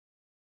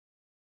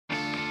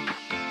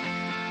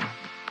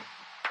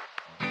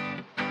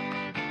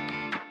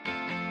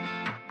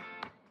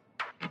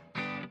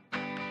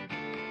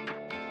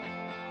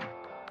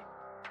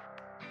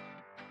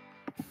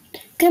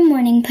Good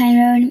morning, Pine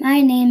Road. My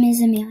name is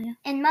Amelia.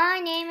 And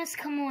my name is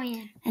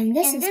Kamoyan. And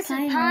this is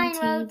Pine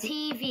Road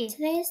TV.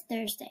 Today is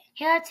Thursday.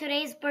 Here are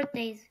today's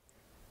birthdays.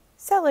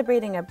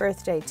 Celebrating a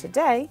birthday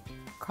today,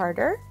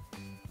 Carter,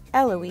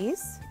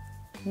 Eloise,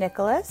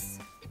 Nicholas,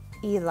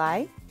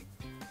 Eli,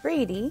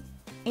 Brady,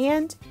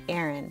 and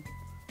Aaron.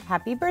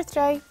 Happy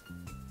birthday!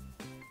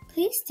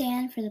 Please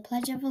stand for the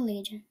Pledge of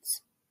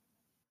Allegiance.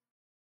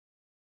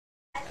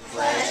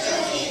 Pledge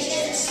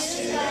allegiance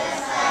to the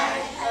flag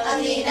of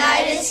the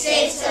United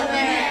States of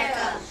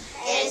America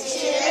and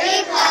to the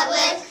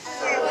republic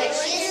for which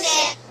it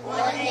stands,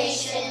 one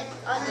nation,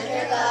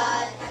 under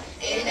God,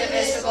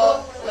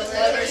 indivisible, with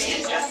liberty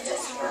and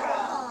justice for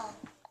all.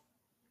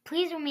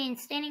 Please remain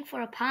standing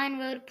for a Pine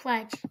Road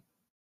pledge.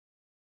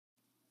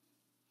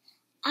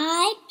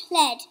 I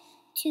pledge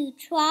to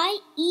try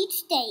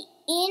each day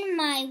in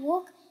my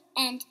work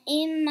and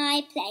in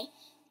my play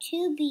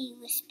to be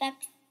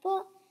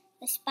respectful,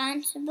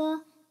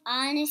 responsible,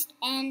 honest,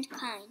 and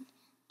kind.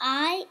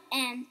 I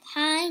am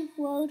Pine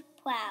Road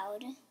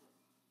proud.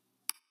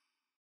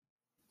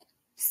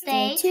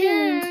 Stay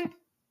tuned.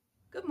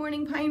 Good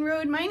morning, Pine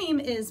Road. My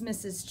name is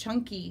Mrs.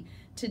 Chunky.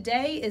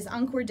 Today is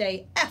Encore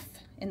Day F.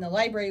 In the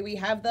library, we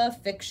have the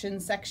fiction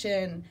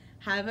section.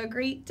 Have a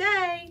great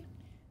day.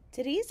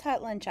 Today's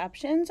hot lunch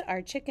options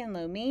are chicken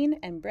lo mein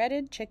and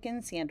breaded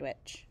chicken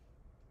sandwich.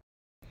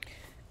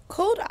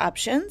 Cold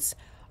options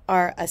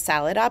are a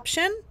salad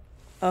option,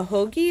 a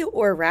hoagie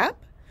or wrap,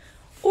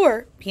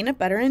 or peanut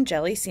butter and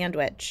jelly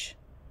sandwich.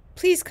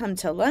 Please come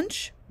to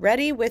lunch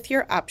ready with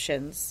your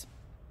options.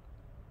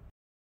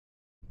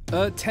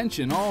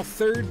 Attention all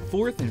 3rd,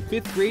 4th, and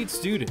 5th grade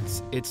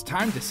students. It's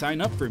time to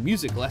sign up for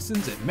music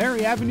lessons at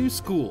Mary Avenue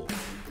School.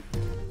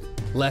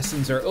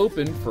 Lessons are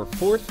open for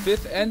 4th,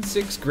 5th, and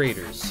 6th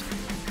graders.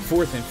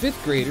 4th and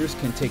 5th graders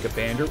can take a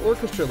band or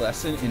orchestra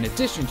lesson in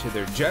addition to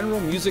their general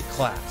music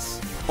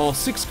class. All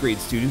 6th grade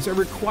students are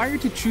required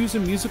to choose a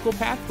musical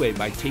pathway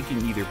by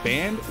taking either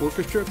band,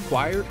 orchestra,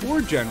 choir, or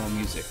general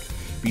music.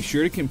 Be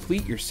sure to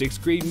complete your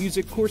 6th grade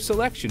music course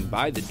selection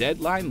by the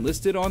deadline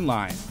listed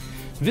online.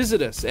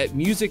 Visit us at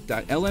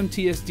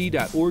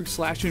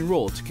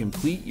music.lmtsd.org/enroll to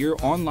complete your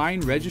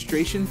online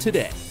registration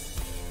today.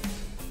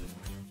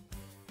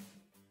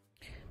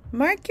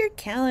 Mark your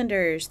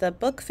calendars. The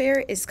book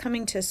fair is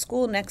coming to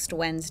school next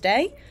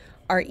Wednesday.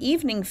 Our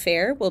evening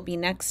fair will be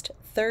next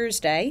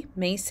Thursday,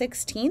 May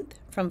 16th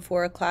from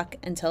 4 o'clock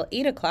until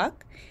 8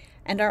 o'clock.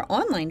 And our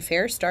online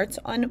fair starts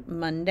on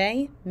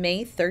Monday,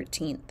 May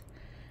 13th.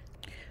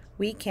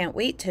 We can't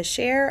wait to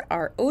share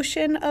our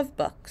ocean of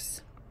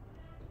books.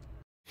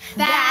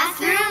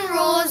 Bathroom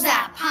Rules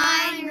at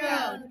Pine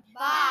Road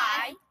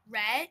by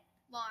Red,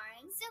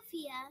 Lauren,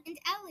 Sophia, and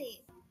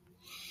Ellie.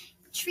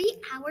 Treat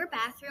our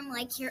bathroom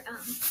like your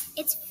own.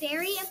 It's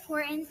very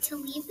important to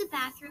leave the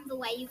bathroom the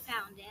way you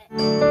found it.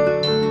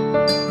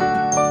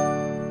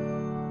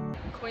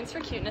 Coins for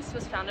Cuteness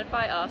was founded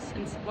by us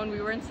when we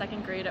were in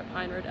 2nd grade at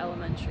Pine Road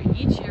Elementary.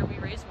 Each year we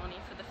raise money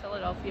for the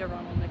Philadelphia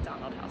Ronald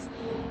McDonald House.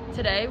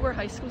 Today we're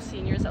high school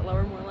seniors at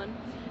Lower Moreland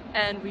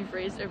and we've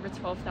raised over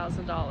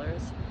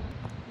 $12,000.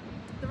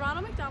 The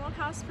Ronald McDonald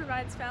House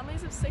provides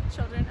families of sick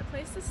children a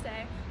place to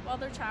stay while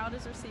their child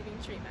is receiving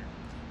treatment.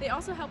 They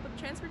also help with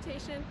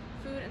transportation,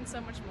 food, and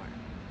so much more.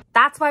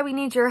 That's why we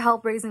need your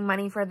help raising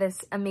money for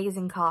this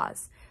amazing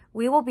cause.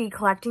 We will be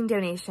collecting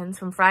donations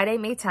from Friday,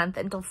 May 10th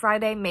until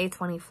Friday, May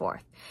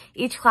 24th.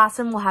 Each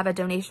classroom will have a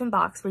donation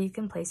box where you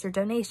can place your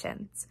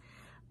donations.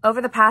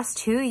 Over the past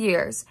 2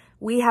 years,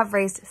 we have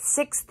raised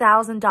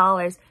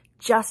 $6,000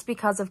 just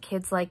because of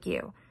kids like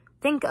you.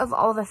 Think of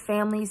all the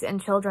families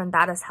and children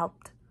that has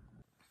helped.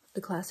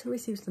 The class who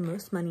receives the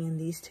most money in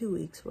these 2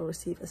 weeks will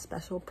receive a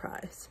special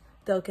prize.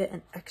 They'll get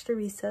an extra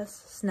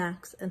recess,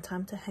 snacks, and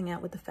time to hang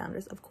out with the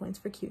founders of Coins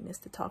for Cuteness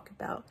to talk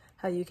about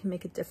how you can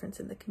make a difference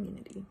in the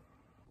community.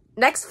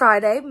 Next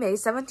Friday, May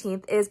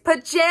 17th, is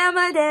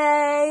Pajama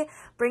Day!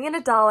 Bring in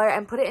 $1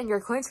 and put it in your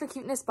Coins for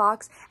Cuteness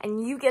box,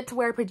 and you get to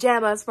wear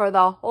pajamas for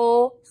the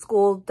whole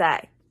school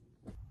day.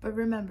 But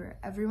remember,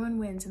 everyone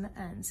wins in the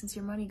end since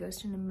your money goes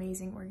to an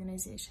amazing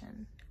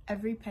organization.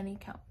 Every penny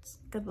counts.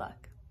 Good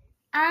luck.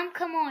 I'm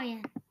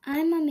Kamoyan.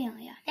 I'm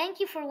Amelia. Thank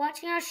you for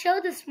watching our show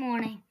this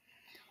morning.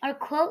 Our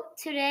quote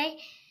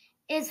today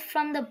is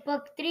from the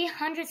book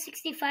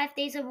 365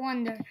 Days of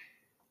Wonder.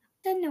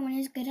 That no one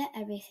is good at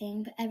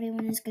everything, but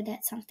everyone is good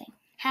at something.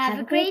 Have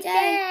a great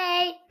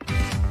day.